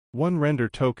One Rndr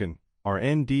token,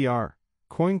 Rndr,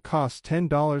 coin costs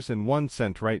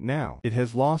 $10.01 right now. It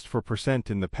has lost 4%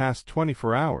 in the past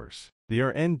 24 hours. The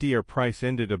Rndr price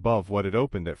ended above what it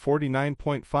opened at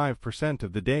 49.5%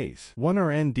 of the days. One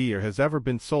Rndr has ever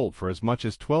been sold for as much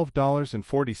as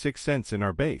 $12.46 in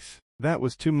our base. That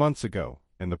was 2 months ago,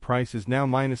 and the price is now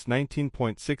minus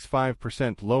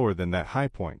 19.65% lower than that high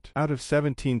point. Out of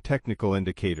 17 technical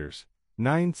indicators,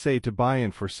 9 say to buy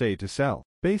and 4 say to sell.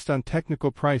 Based on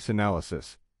technical price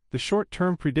analysis, the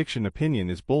short-term prediction opinion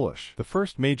is bullish. The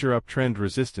first major uptrend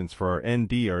resistance for our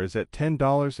Rndr is at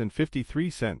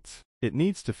 $10.53. It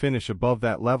needs to finish above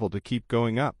that level to keep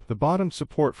going up. The bottom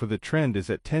support for the trend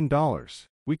is at $10.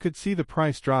 We could see the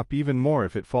price drop even more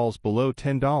if it falls below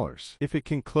 $10. If it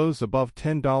can close above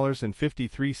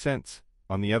 $10.53,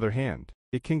 on the other hand,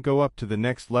 it can go up to the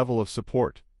next level of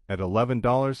support, at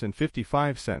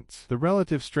 $11.55. The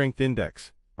Relative Strength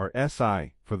Index, or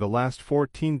SI, for the last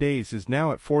 14 days is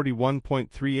now at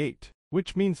 41.38,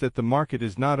 which means that the market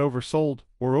is not oversold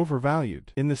or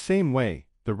overvalued. In the same way,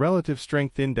 the Relative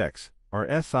Strength Index, or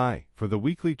SI, for the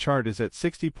weekly chart is at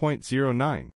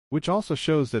 60.09, which also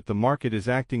shows that the market is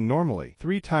acting normally.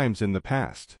 3 times in the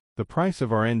past, the price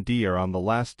of our Rndr on the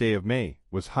last day of May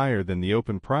was higher than the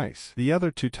open price. The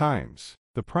other 2 times,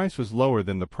 the price was lower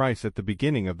than the price at the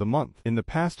beginning of the month. In the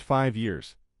past 5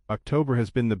 years, October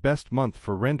has been the best month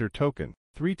for Rndr token.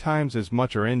 3 times as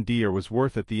much our Rndr was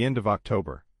worth at the end of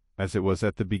October as it was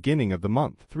at the beginning of the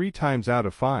month. 3 times out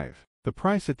of 5. The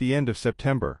price at the end of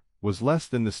September was less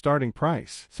than the starting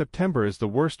price. September is the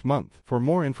worst month. For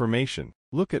more information,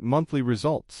 look at monthly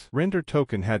results. Rndr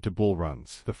token had 2 bull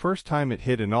runs. The first time it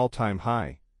hit an all-time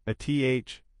high, a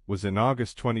TH, was in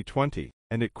August 2020,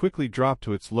 and it quickly dropped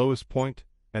to its lowest point,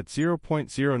 at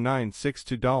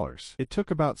 $0.0962. It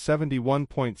took about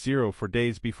 71.04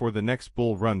 days before the next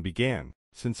bull run began.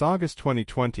 Since August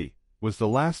 2020 was the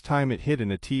last time it hit in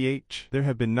a TH, there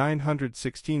have been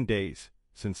 916 days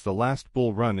since the last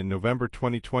bull run in November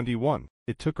 2021.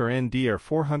 It took our Rndr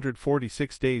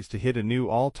 446 days to hit a new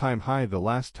all-time high the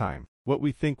last time. What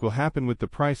we think will happen with the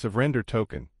price of Rndr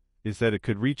token is that it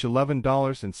could reach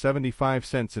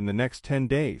 $11.75 in the next 10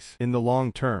 days. In the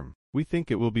long term, we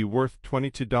think it will be worth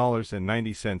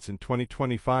 $22.90 in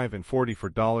 2025 and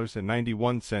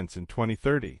 $44.91 in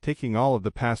 2030. Taking all of the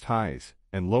past highs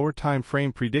and lower time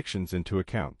frame predictions into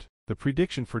account, the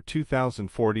prediction for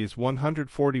 2040 is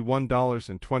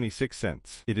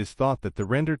 $141.26. It is thought that the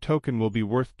Rndr token will be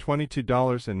worth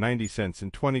 $22.90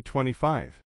 in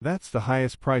 2025. That's the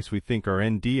highest price we think our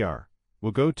Rndr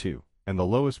will go to, and the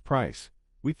lowest price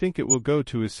we think it will go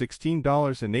to is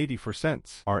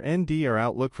 $16.84. Our Rndr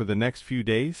outlook for the next few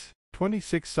days: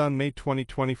 26 May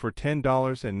 2024,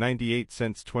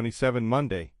 $10.98. 27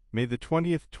 Monday, May the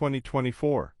 20th,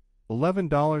 2024,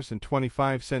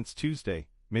 $11.25. Tuesday,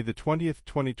 May the 20th,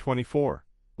 2024,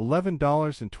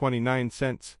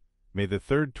 $11.29. May the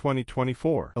 3rd,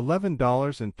 2024,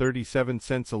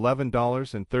 $11.37.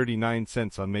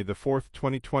 $11.39 on May the 4th,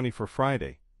 2024.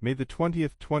 Friday, May the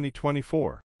 20th,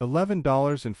 2024,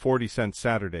 $11.40.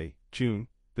 Saturday, June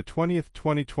the 20th,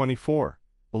 2024,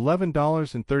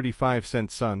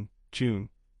 $11.35. Sun, June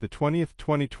the 20th,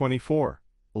 2024,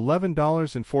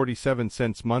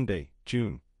 $11.47. Monday,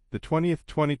 June the 20th,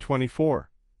 2024,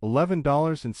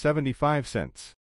 $11.75.